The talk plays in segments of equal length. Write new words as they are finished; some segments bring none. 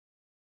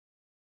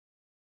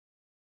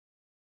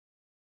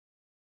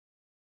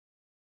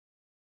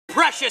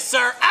precious,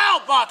 sir.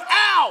 Ow, Buck,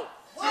 ow!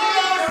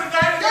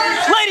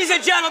 Ladies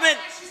and gentlemen,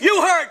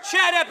 you heard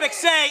Chad Epic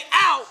say,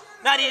 ow.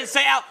 Not even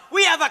say out.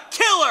 We have a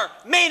killer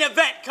main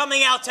event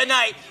coming out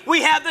tonight.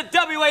 We have the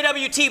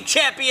WAW Team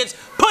Champions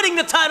putting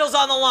the titles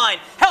on the line.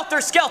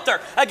 Helter Skelter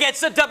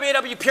against the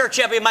WAW Pure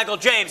Champion Michael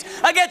James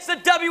against the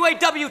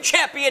WAW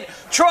Champion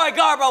Troy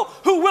Garbo,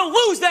 who will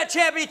lose that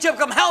championship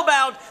come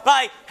Hellbound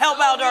by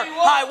Hellbound or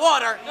High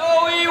Water.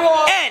 No, he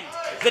won't. And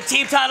the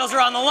team titles are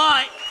on the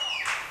line.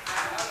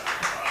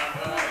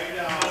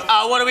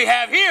 What do we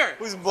have here?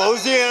 Who's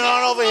moseying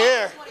on over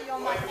here?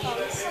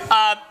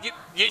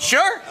 You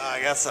sure? I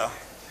guess so.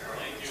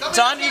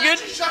 Son, you good?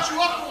 Thank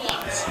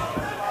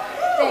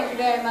you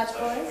very much,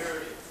 boys.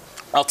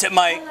 I'll tip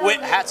my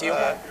hat to you.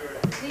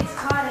 Please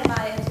pardon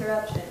my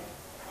interruption.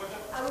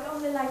 I would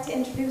only like to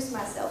introduce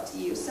myself to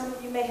you. Some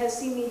of you may have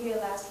seen me here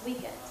last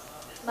weekend.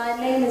 My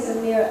name is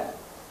Amira.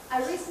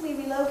 I recently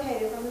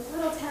relocated from this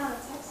little town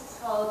in Texas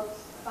called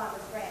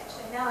Farmers Branch,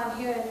 and now I'm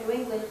here in New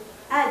England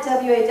at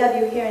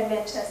WAW here in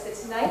Manchester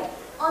tonight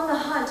on the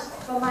hunt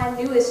for my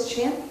newest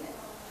champion,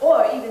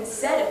 or even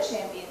set of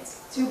champions,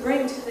 to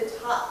bring to the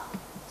top.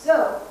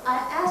 So, I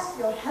ask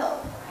your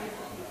help.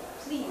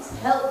 Please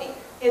help me.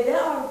 If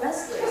there are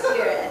wrestlers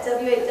here at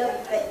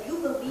WAW that you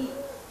believe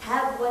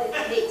have what it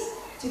takes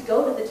to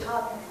go to the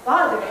top and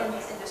farther in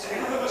this industry,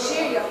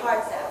 cheer your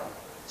hearts out.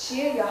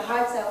 Cheer your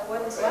hearts out for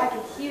them so I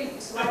can hear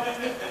you, so I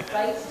can make the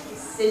right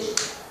decision.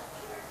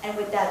 And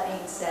with that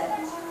being said,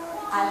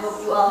 I hope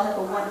you all have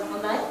a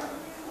wonderful night.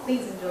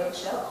 Please enjoy the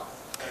show.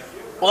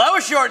 Well, that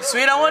was short and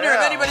sweet. I wonder if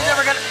anybody's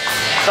ever gonna...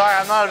 Sorry,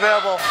 I'm not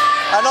available.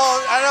 I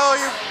know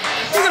you...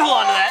 You can hold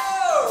on to that.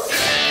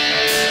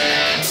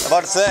 I'm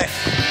about to say.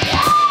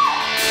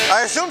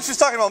 I assume she's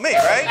talking about me,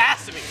 right?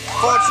 Has to be.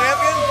 Former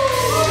champion?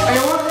 Hey,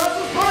 what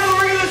wrestlers party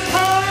ring this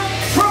time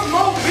from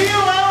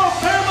Mobile,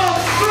 Alabama,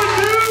 the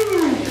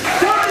new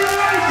WAW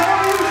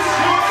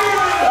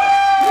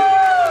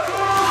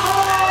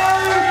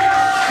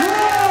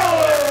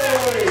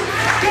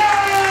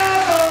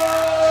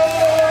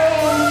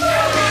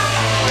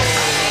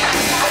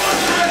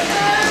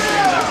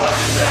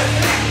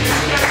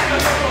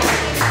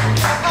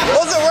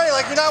Wasn't right,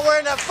 like you're not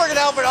wearing that friggin'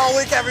 outfit all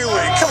week, every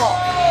week. Come on.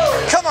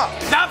 Come on.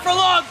 Not for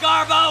long,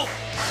 Garbo.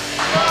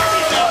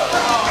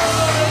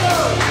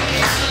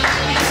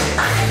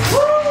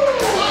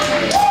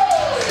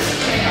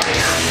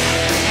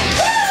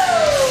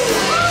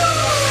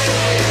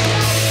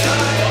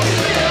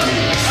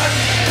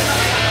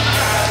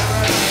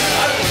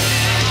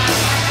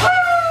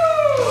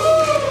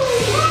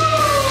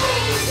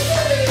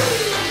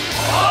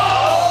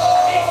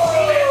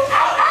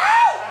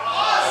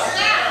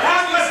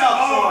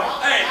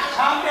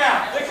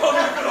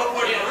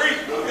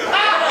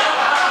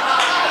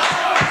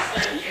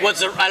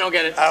 I don't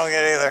get it. I don't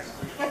get it either.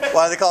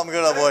 Why do they call him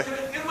good old boy?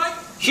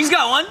 She's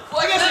got one. Well,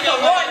 I guess I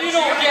got one you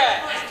don't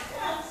get.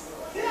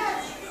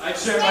 I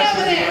share my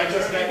food, I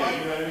just met you,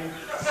 you know what I mean?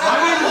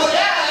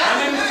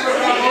 My name is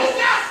Ricardo,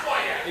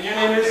 and your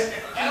name is?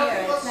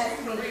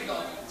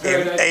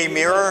 A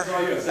mirror?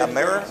 A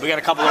mirror? We got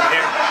a couple over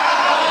here.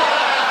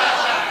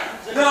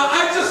 No,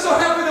 I'm just so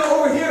happy to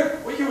overhear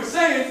what you were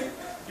saying.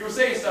 You were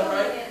saying stuff,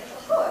 right?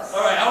 Of course.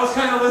 Alright, I was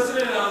kind of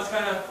listening and I was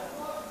kind of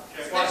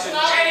watching.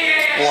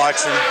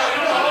 Watching.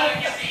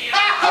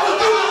 I was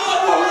doing a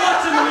lot more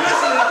watching than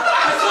listening.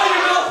 I saw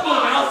your mouth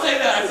moving, I'll say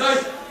that. I saw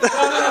you.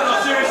 No,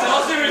 seriously,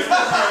 all seriousness.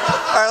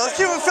 Alright, let's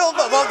keep it filmed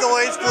above the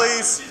waist,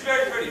 please. She's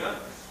very pretty, huh?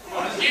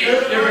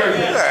 You're very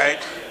pretty.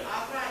 Alright.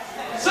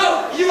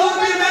 So, you want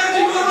to be a manager,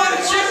 you want to ride a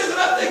ship, and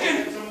I'm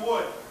thinking,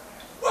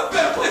 what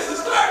better place to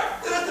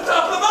start than at the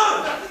top of the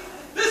mountain?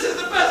 This is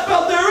the best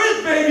belt there is,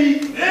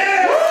 baby!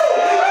 Yeah! Woo!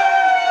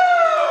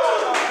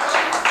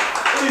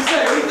 What do you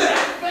say? What do you think?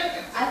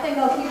 I think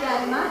I'll keep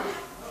that in mind.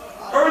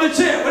 Urban the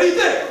champ, what do you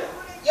think?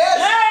 Yes!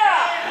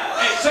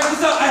 Yeah! Hey, check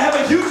this out. I have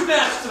a huge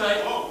match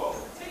tonight.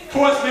 Of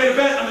course, main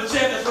event. I'm the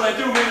champ. That's what I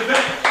do, main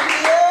event.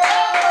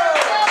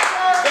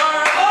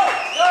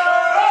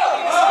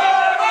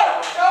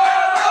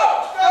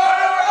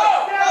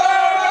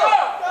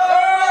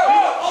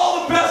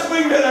 All the best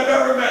wingmen I've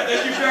ever met.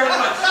 Thank you very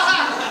much.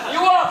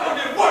 You're welcome.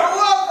 It worked.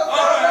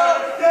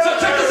 So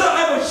check this out. I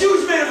have a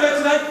huge main event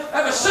tonight. I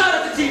have a shot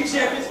at the team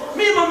champions.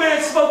 Me and my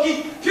man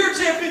Smokey, pure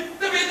champion,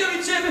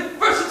 WAW champion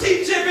versus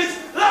team champions,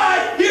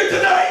 live here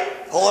tonight.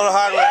 Whole lot of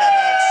hardware in that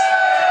match.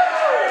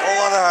 Whole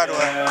lot of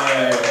hardware.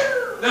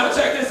 Now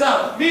check this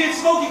out. Me and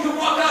Smokey can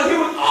walk out here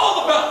with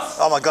all the belts.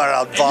 Oh my god,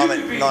 I'll vomit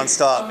and you can be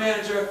non-stop. a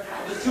manager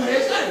of the 2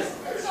 days later.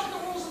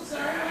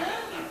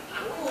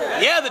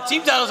 Yeah, the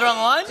team titles are on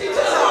the line. Team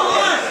titles are on the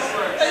line.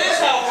 That is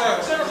how it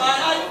works. Never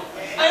mind.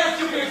 I have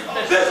 2 beers for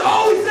this. There's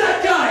always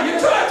that guy. You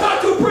try to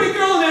talk to a pretty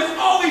girl and there's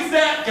always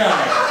that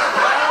guy.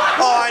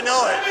 Oh, I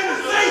know it.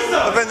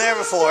 I've been there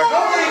before.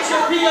 Don't reach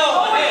your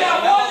P.O.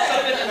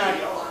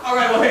 All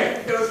right, well, hey,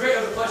 it was great.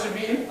 It was a pleasure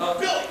meeting.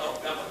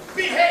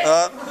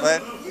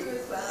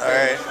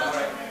 Alright.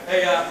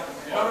 Hey,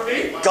 remember me?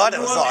 God, it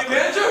You was want to be a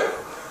awkward. manager?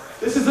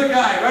 This is the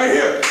guy right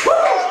here. Woo!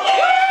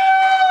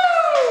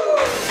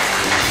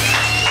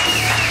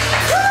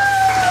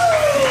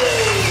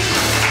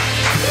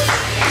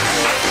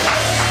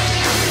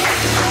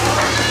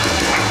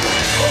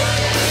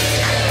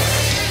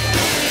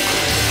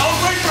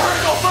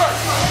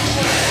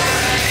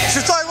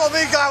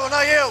 me, Garbo,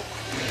 not you.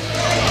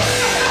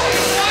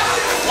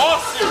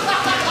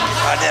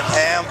 Goddamn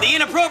ham. The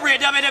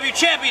inappropriate WWE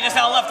champion has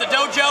now left the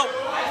dojo.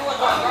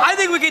 I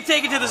think we can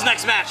take it to this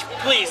next match.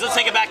 Please, let's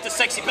take it back to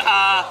sexy,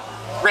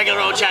 regular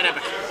old Chad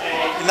Epic.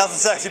 Nothing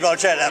sexy about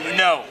Chad Epic.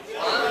 No.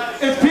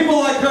 It's people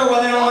like her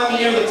why they don't let me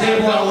near the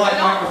table and a live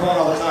microphone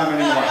all the time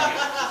anymore.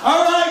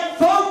 All right,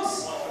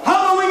 folks,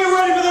 how about we get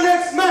ready for the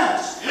next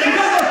match?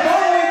 Because the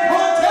following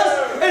contest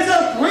is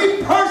a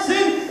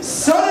 3-person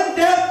sudden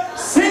death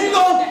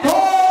single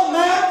ball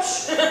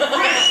match.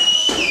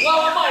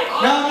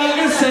 Now I'm not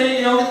gonna say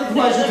you don't get the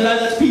pleasure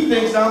tonight. Let's keep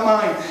things, not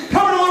mine.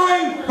 Coming to the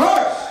ring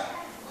first,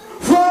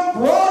 from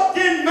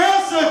Brockton,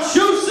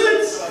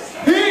 Massachusetts,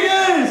 he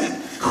is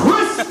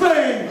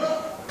Crispin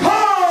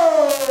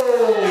Cole.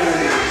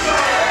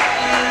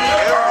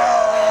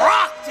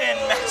 Brockton,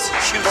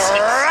 Massachusetts.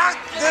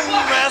 Brockton,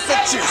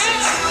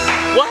 Massachusetts.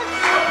 What?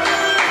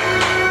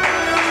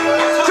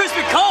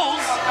 Crispin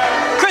Coles?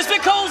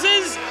 Crispin Coles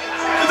is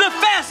the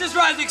fastest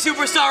rising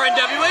superstar in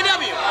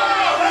WAW.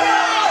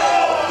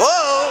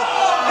 Whoa!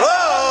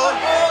 Whoa!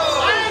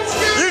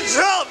 You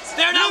jumped!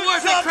 They're not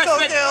worth it,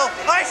 Crispin.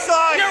 I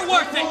saw you! You're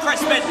worth it,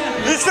 Crispin.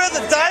 These fans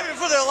are diving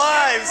for their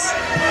lives.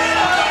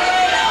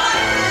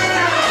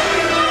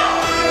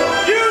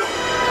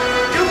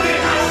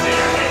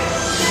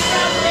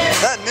 Is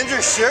that Ninja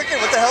Shuriken?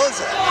 What the hell is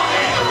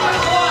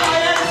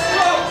that?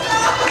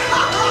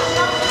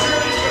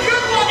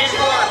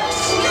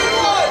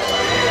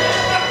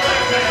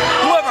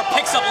 Whoever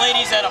picks up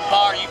ladies at a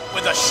bar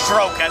with a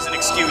stroke has an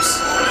excuse.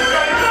 I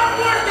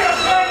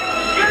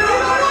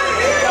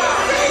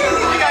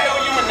think I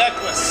owe you a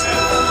necklace.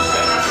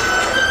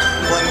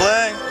 Bling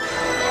bling.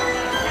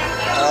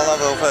 I don't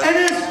love it. And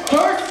his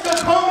first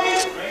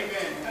opponent,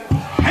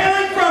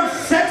 hailing from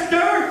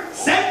Sector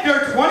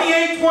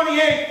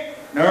 2828,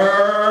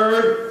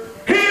 nerd,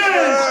 he is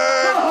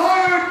the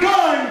hired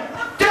gun,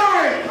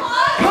 Derek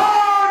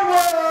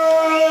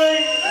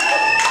Conway!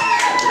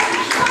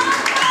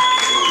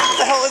 What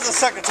the hell is a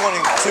Sector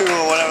 22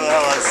 or whatever the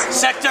hell is?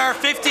 Sector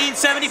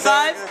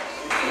 1575?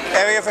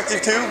 Area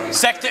 52?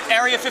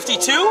 Area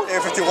 52?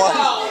 Area 51?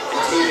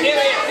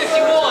 Area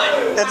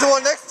 51. It's the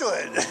one next to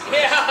it.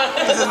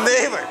 Yeah. It's a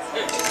neighbor.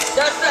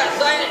 That's that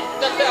sign.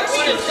 That's that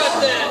one. It's got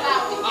the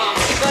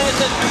sign that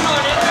says come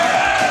on in.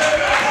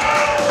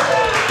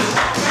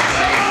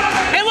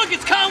 Hey, look,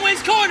 it's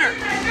Conway's Corner.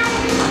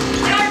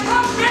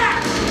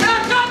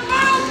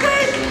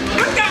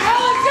 What the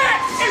hell is that?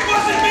 It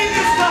wasn't me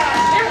this time!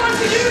 It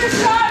wasn't you this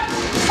time.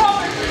 Oh,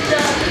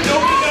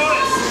 Nobody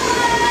noticed!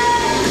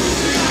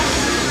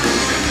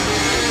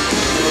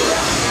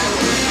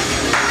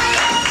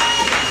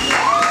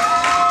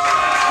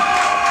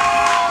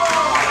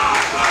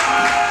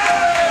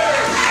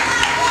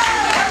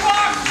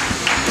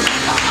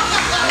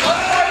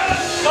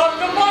 Fuck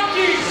the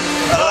monkeys.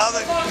 I love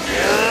it.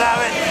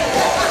 Love it.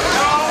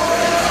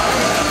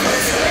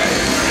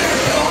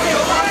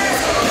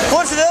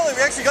 Coincidentally,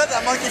 we actually got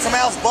that monkey from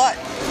Al's butt.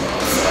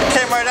 It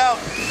came right out.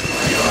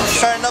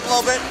 Started up a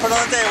little bit, put it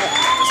on the table.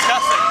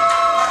 Disgusting.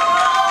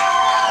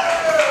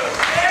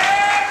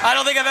 I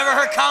don't think I've ever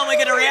heard Conway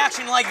get a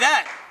reaction like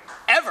that.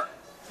 Ever.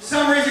 For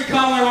some reason,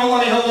 Conway won't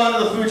let me hold on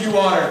to the Fuji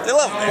water. They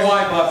love I don't know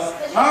why, but.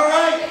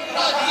 Alright!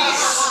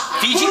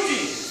 Fiji?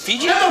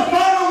 And the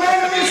final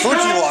man of this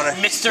Fuji match water.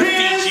 Mr.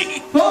 is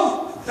Fiji.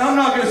 both. I'm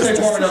not going to say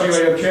former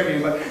WAW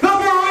champion, but the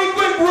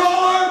Berwickwood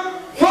Brawler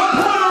from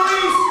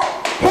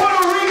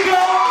Puerto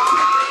Rico.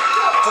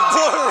 The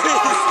Puerto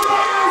Rico.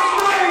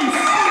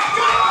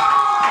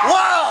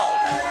 Wow!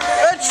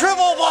 That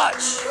triple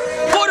bunch!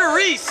 Puerto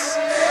Rico.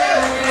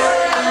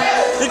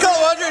 You call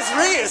him Andres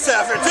Rios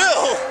after too.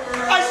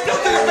 I still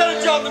do a better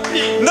job than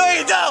Pete. No,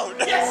 you don't.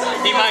 Yes, I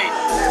He might.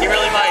 He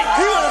really might.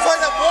 He would have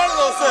fucked up one of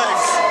those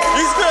things.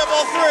 You screwed up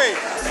all three.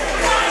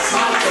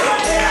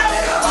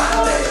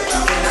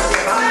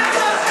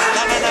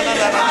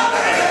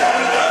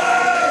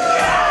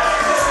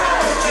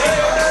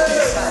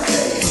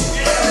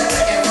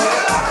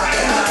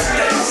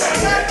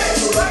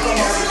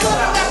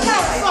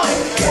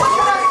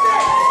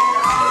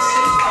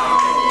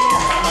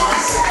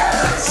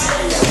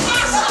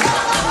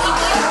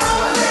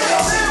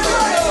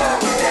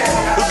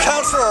 Who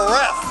counts for a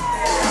ref?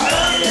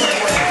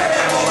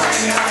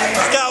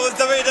 This guy was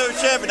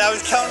WAW champion. I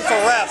was counting for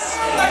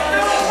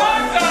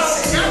refs.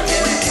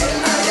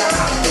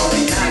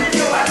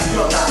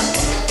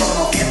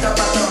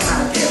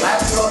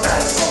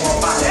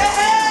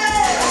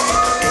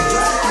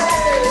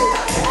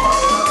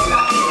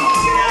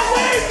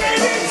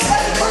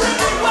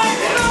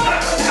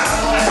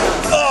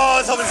 Oh, I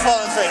was hoping to fall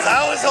in his face.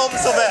 I was hoping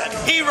so bad.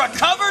 He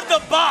recovered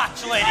the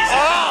botch, ladies and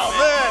Oh,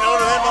 gentlemen. man. I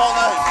would have hit him all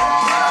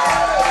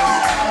night.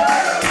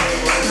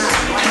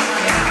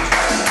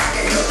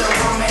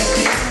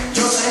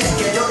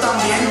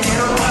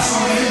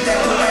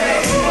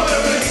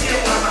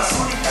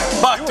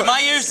 Buck, do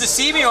my ears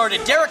deceive me, or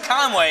did Derek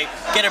Conway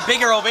get a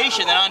bigger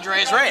ovation than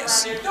Andreas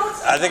Reyes?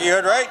 I think you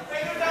heard right.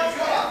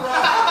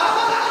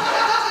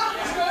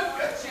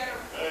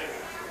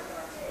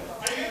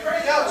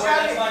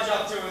 That's my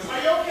job too.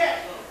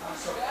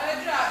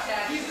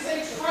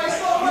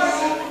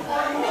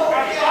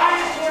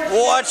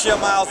 Watch your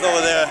mouth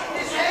over there.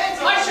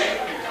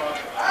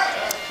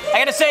 I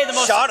gotta say, the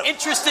most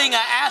interesting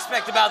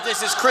aspect about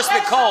this is Chris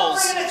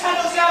McColl's.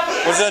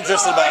 What's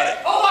interesting about it?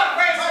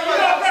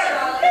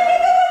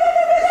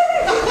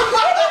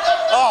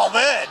 Oh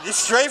man, he's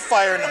straight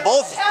firing them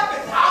both.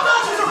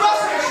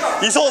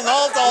 He's holding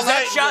all night. Was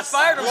that shots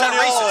fired or was that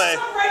racist?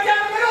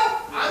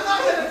 I'm not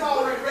going to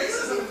tolerate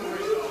racism in the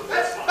ring.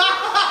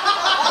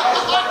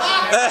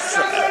 That's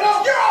right.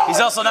 He's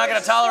also not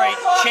gonna tolerate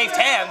chafed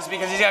hands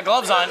because he's got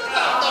gloves on.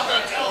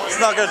 He's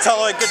not going to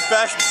tolerate good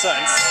fashion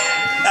sense.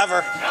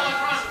 Ever.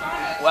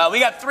 Well, we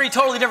got three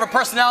totally different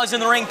personalities in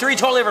the ring, three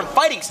totally different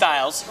fighting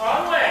styles.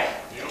 Conway.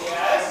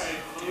 Yes.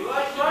 You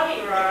like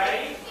money,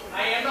 right?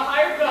 I am the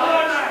hired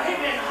gun.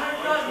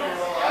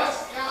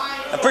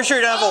 I'm pretty sure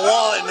you don't have a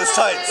wallet in his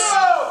tights.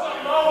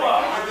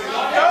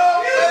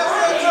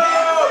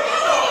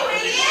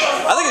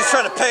 I think he's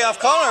trying to pay off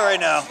Conway right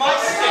now.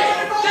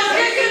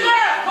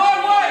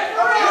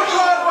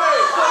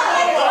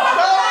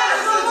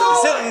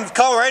 He's hitting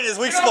Conway right in his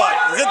weak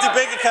spot. His empty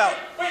bank account.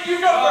 Wait, you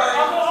go first.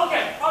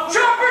 Okay.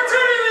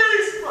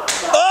 Opportunities!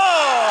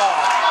 Oh!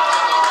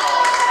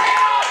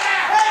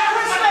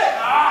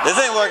 This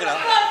ain't working out.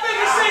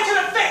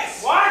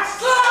 What?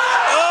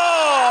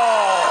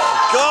 Oh!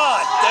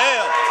 God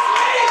damn!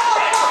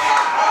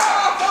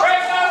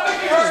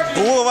 Just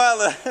blew him out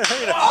of the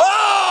arena. Oh!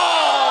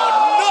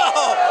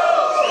 No!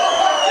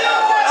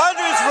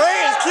 Andres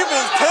Reyes keeping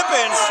his pimp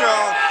in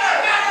strong.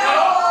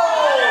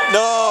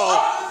 No!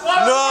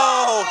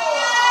 No!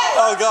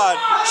 Oh God!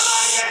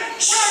 Shh!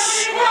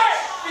 Shh!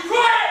 Be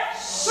quiet!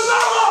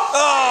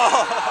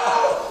 Oh!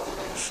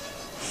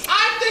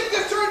 I think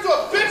this turned to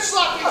a bitch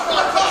slapping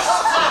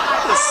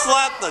contest. Just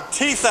slapped the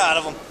teeth out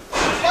of him.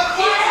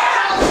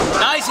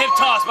 Nice hip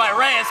toss by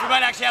Reyes. We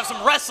might actually have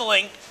some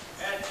wrestling.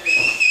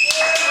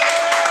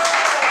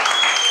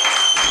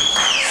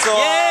 So,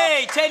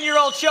 Yay!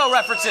 10-year-old show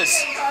references.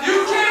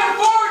 You can't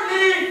afford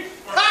me!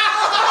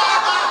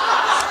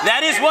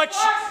 That is what.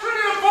 Fox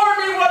couldn't afford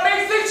me. What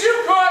makes think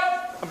you could?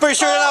 I'm pretty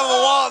sure you don't have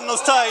a wallet in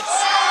those tights.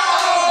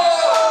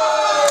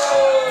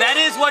 That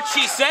is what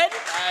she said.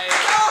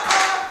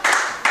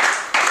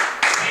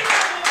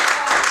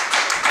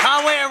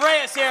 Conway and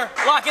Reyes here,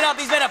 locking up.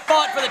 These men have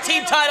fought for the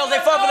team titles. They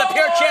fought for the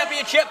Pure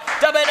Championship.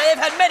 They've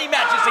had many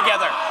matches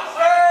together.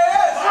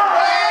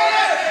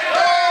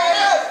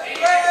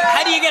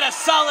 How do you get a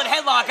solid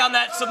headlock on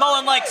that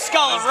Samoan-like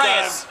skull of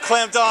Reyes?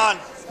 Clamped on.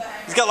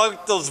 He's got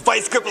like those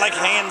vice grip-like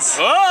hands.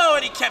 Oh,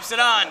 and he keeps it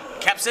on.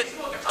 Keps it.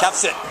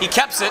 Caps it. He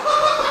keps it.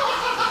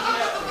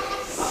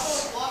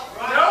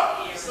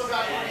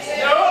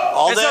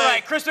 All It's day. all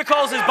right. Chris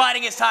McColl's is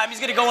biding his time. He's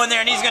going to go in there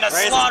and he's going to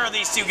slaughter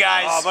these two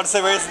guys. Oh, I'm about to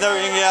say Reyes is never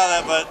going to get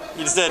out of that, but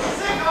you just did.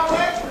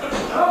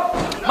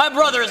 My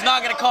brother is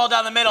not going to call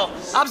down the middle.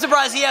 I'm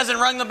surprised he hasn't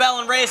rung the bell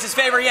in Reyes'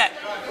 favor yet.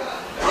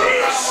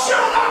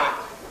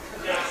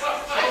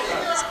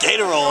 It's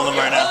gator rolling him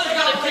right now.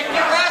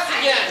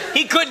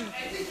 He couldn't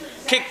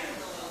kick.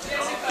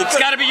 It's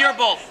got to be your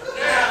bull.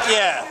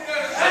 Yeah.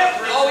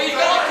 Oh, he's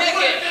gonna kick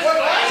it.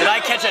 Did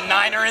I catch a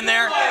niner in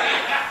there?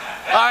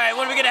 All right,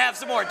 what are we going to have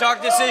some more?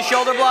 Darkness is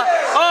shoulder block?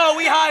 Oh,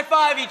 we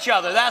high-five each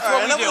other. That's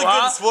what we do, really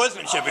huh? good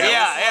sportsmanship here.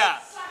 Yeah.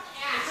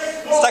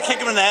 Stop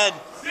kicking him in the head.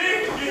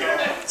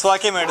 That's what I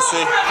came here to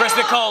see. Chris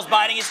McColl's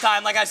biding his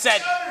time, like I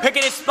said,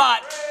 picking his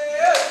spot.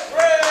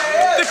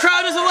 The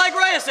crowd doesn't like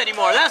Reyes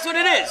anymore. That's what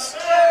it is.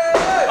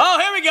 Oh,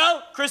 here we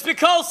go. Chris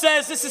McColl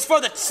says this is for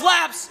the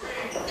slaps.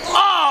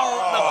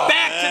 Oh, the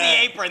back to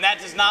the apron. That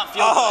does not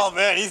feel Oh, good.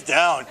 man, he's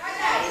down.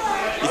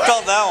 He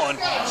felt that one.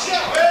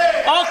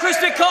 All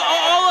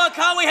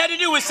Conway had to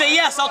do was say,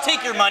 yes, I'll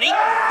take your money.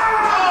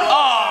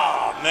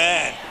 Oh,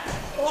 Man.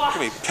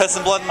 Could be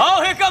pissing blood.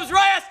 Oh, here comes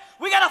Reyes.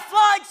 We got a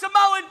flying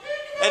Samoan.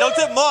 Hey, don't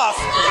tip him off.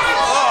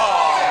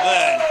 Oh,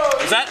 man.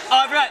 Is that? Oh,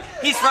 I forgot.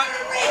 He's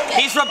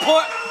from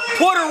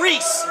Puerto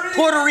Rico.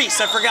 Puerto Rico,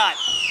 I forgot.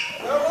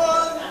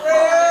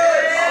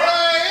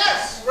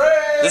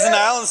 Isn't the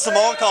island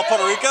Samoa called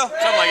Puerto Rico?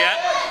 Something like that.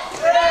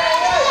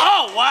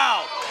 Oh,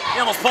 wow. He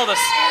almost pulled a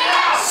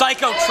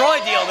Psycho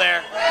Troy deal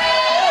there.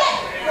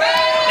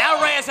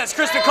 Now Reyes has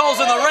Chris McColl's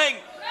in the ring.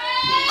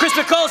 Chris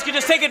McColl's can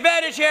just take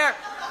advantage here.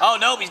 Oh,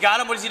 no, he's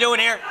got him. What is he doing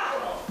here?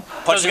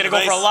 I was going to go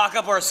for a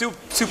lockup or a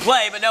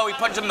suplex, but no, he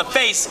punched him in the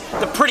face.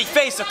 The pretty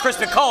face of Chris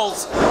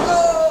McColl's.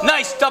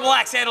 Nice double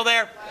axe handle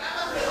there.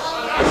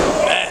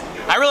 Man.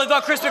 I really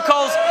thought Chris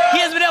McColl's, he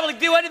hasn't been able to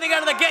do anything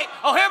out of the gate.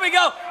 Oh, here we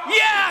go.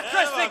 Yeah,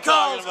 Chris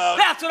McColl's.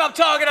 That's what I'm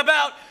talking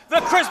about.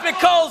 The Chris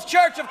McColl's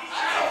Church of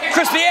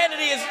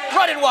Christianity is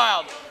running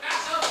wild.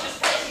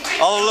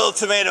 All the little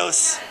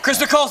tomatoes. Chris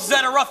McColl's has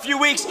had a rough few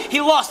weeks. He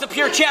lost the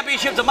Pure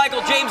Championship to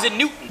Michael James and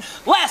Newton.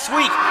 Last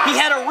week, he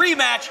had a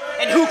rematch,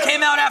 and who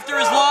came out after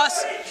his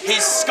loss?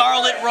 His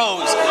Scarlet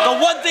Rose. The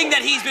one thing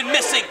that he's been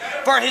missing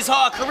for his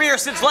career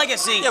since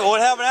Legacy. Yeah, but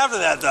what happened after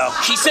that, though?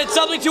 She said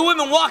something to him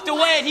and walked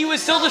away, and he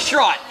was still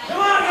distraught.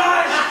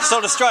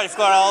 So distraught. He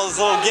forgot all his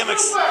little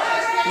gimmicks.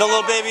 No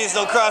little babies,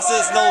 no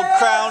crosses, no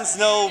crowns,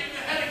 no...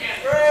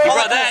 He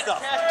brought that.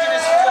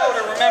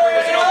 Remember,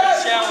 it was an open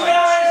challenge.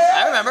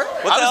 I remember.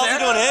 What the hell is he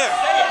doing here?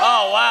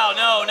 Oh, wow,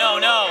 no.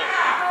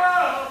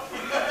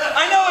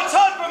 I know it's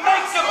hard, but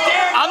make some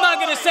damn. I'm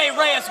not going to say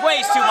Reyes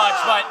weighs too much,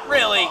 but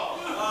really,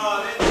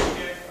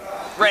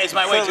 Reyes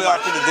might weigh too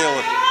much. to deal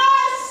with.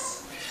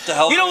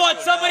 You don't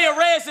want somebody of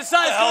Reyes'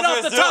 size going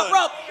off the top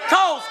rope.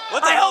 Coles,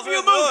 I hope you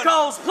move,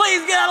 Coles.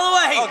 Please get out of the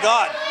way. Oh,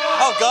 God.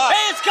 Oh, God.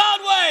 Hey, it's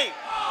Conway.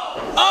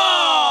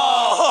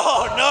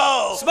 Oh,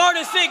 no.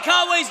 Smartest thing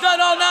Conway's done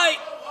all night.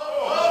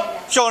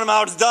 Showing him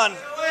how it's done.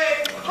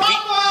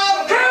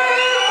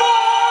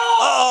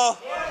 Uh-oh.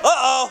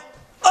 Uh-oh.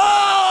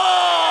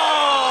 Oh!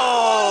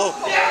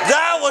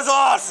 That was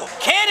awesome.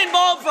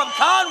 Cannonball from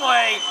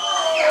Conway.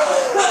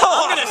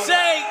 I'm going to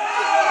say.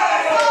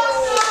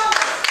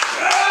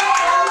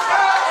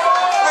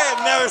 I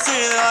have never seen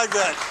anything like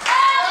that.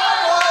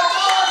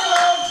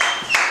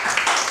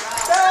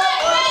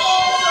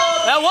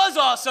 That was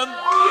awesome.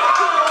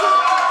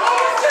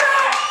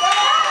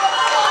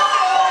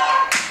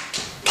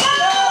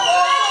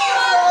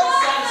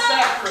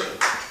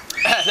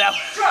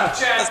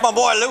 That's my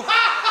boy, Lou.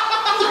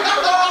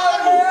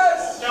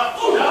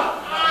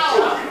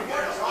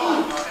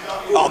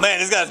 Oh man,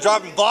 these guys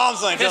dropping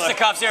bombs on each other.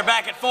 Fisticuffs here,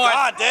 back and forth.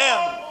 God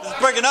damn, this is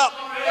breaking up.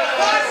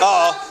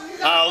 Uh-oh.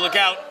 Oh, look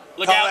out.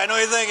 Look Conway, out. I know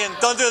you're thinking,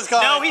 don't do this,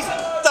 Conway.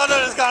 No, don't do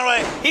this,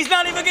 Conway. he's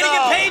not even going to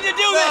get paid to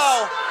do this.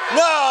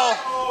 No.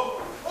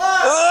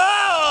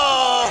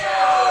 Oh.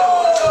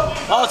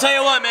 I'll tell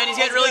you what, man, he's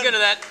getting really good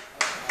at that.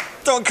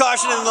 Throwing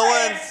caution in the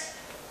wind.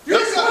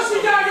 You're supposed to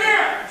be down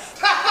here.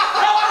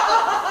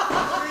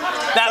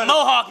 That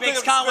mohawk makes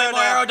Pick up the Conway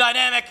square more now.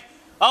 aerodynamic.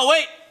 Oh,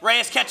 wait.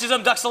 Reyes catches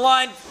him, ducks the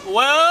line.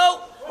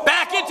 Whoa.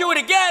 Back into it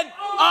again.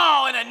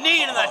 Oh, and a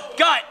knee to the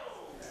gut.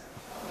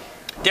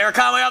 Derek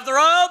Conway off the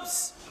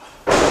ropes.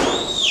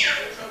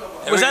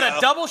 Was that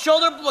a double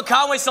shoulder?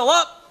 Conway still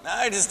up?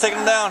 Nah, just taking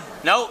him down.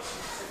 Nope.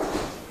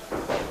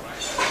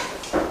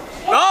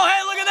 Oh,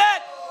 hey, look at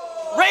that.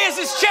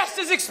 Reyes' chest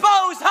is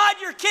exposed. Hide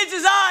your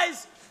kids'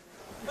 eyes.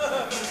 No,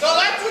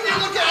 that's when you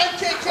look at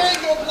MKK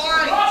and go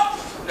blind.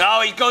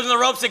 No, he goes in the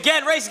ropes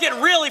again. Reyes is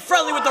getting really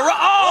friendly with the rope.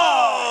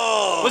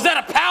 Oh! Was that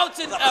a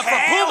pounce from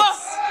Puma?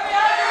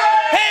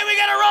 Hey, we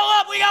got to roll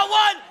up. We got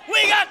one.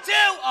 We got two.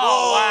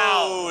 Oh,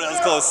 wow. That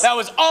was close. That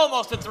was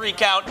almost a 3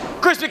 count.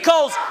 Crispin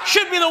Coles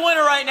should be the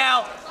winner right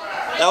now.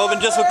 That would have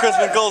been just what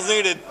Crispin Coles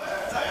needed.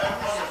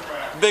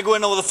 Big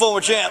win over the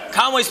former champ.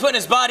 Conway's putting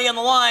his body on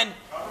the line.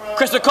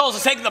 Crispin Coles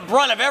is taking the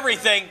brunt of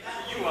everything.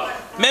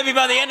 Maybe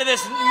by the end of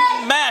this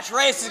match,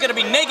 Reyes is going to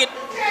be naked.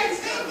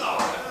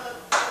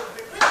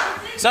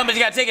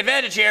 Somebody's got to take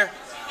advantage here.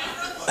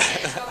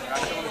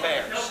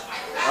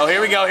 Oh,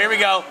 here we go, here we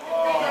go.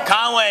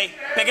 Conway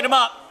picking him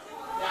up.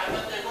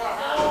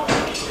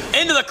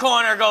 Into the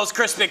corner goes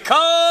Crispin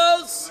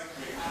Coles.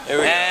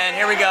 And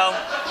here we go.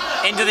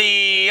 Into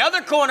the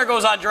other corner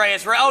goes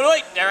Andreas. Oh,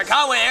 wait, Derek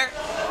Conway there.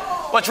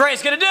 What's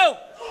Reyes going to do?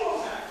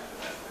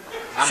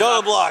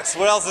 Shoulder blocks.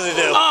 What else did he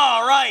do?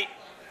 All right.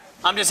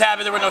 I'm just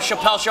happy there were no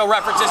Chappelle Show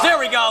references. There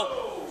we go.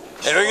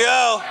 Here we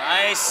go.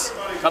 Nice.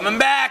 Coming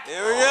back.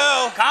 Here we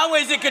go.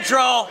 Conway's in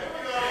control.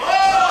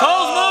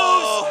 Coles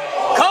moves.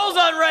 Coles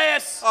on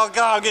Reyes. Oh,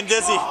 God, I'm getting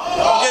dizzy.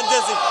 I'm getting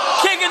dizzy.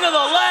 Kick into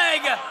the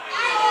leg.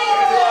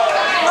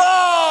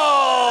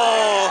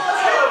 Oh!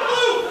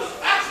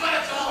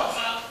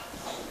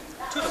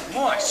 To the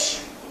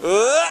mush.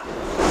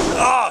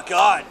 Oh,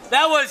 God.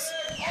 That was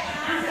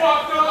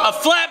a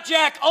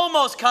flapjack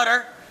almost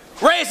cutter.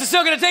 Reyes is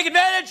still going to take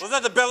advantage. Was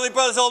that the Beverly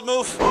Brothers' old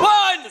move?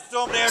 1, Just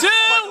throw him there. 2.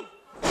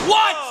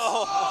 What?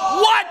 Oh.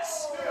 What?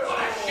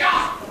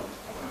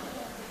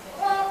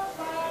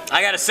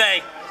 I got to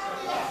say.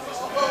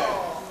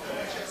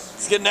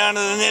 It's getting down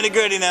to the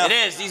nitty-gritty now. It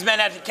is. These men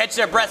have to catch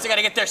their breaths. They got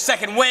to get their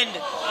second wind.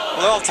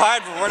 They're all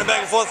tired from running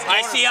back and forth.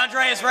 I see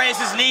Andreas Reyes'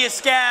 knee is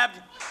scabbed.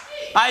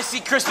 I see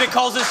Crispin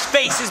Coles'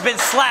 face has been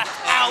slapped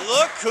out.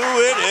 Look who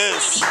it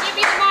is. Give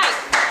me the mic.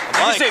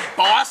 Did you say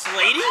boss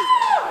lady?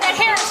 That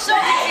hair is so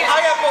confusing.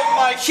 I got both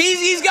mics.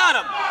 He's got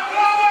him.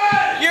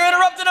 You're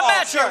interrupting a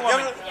match Sure. here,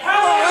 woman.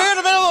 We're in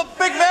the middle of a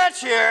big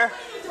match here.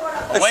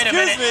 Wait a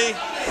minute. Excuse me.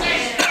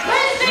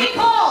 Crispin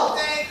Coles.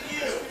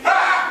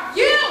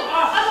 You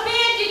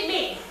abandoned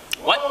me.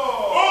 What?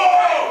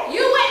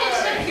 You went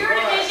into the Pure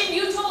Division.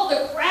 You told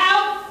the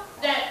crowd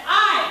that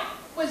I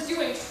was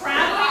doing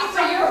traveling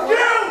for your work.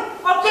 You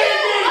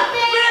abandoned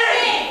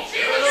me.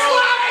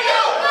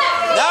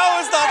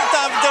 Now is not the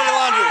time for dirty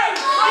laundry.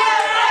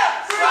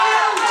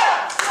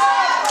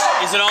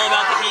 Is it all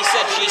about the he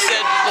said, she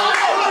said?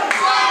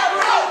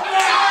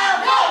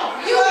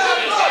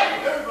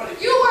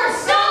 You were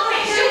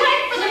selfish. You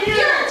went for the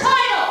Pure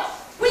title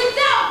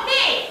without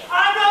me.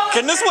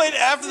 Can this wait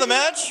after the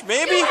match?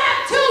 Maybe? You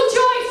have 2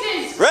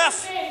 choices.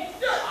 Ref. You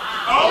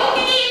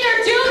can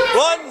either do this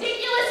One.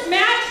 ridiculous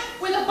match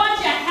with a bunch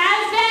of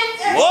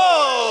has-beens.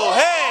 Whoa!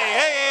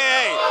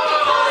 Hey! Come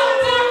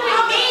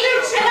back with me,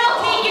 and I'll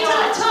take you to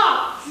the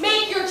top.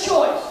 Make your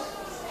choice.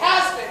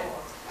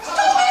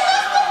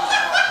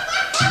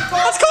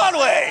 That's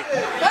Conway!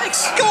 Thanks!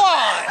 Come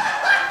on!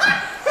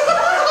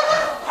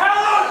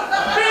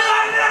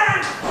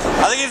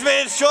 I think he's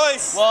made his choice.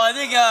 Reyes? Well, I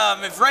think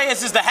if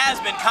Reyes is the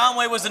has-been,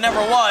 Conway was the never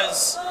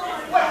was.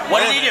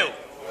 What did he do?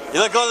 He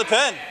let go of the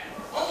pin.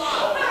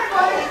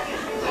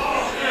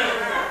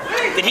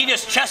 Did he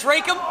just chest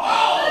rake him?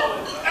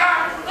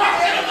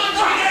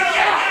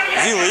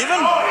 Is he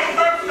leaving?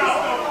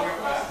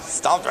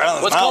 Stomped right on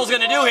his What's mouth. Cole's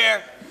gonna do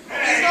here?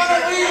 He's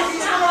gonna leave.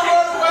 He's gonna run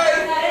away.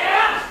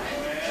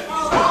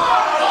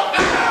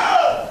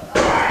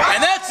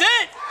 And that's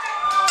it!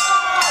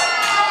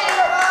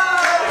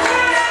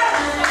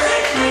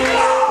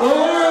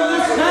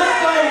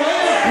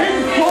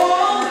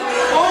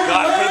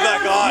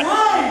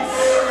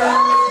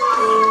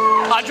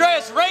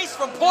 Andreas Race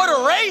from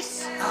Porter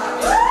Race.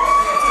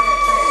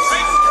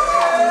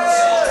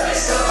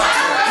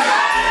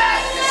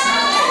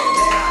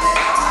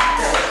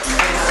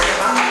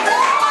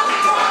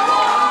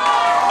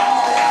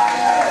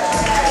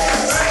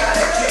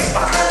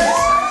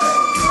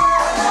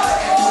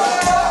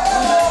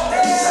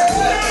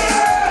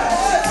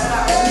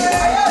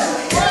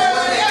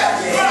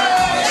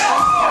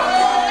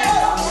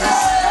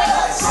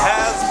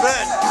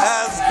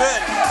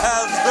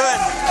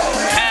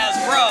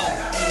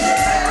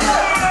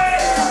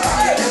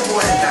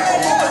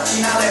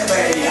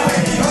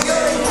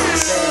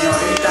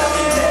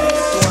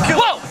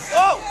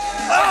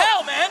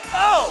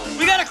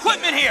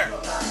 Here.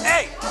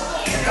 Hey!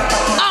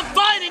 I'm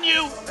finding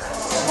you!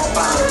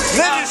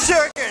 Ninja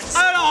Shurikens!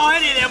 I don't know how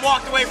any of them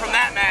walked away from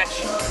that match.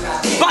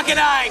 Buck and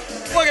I,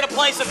 we're gonna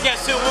play some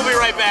Guess Who. We'll be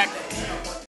right back.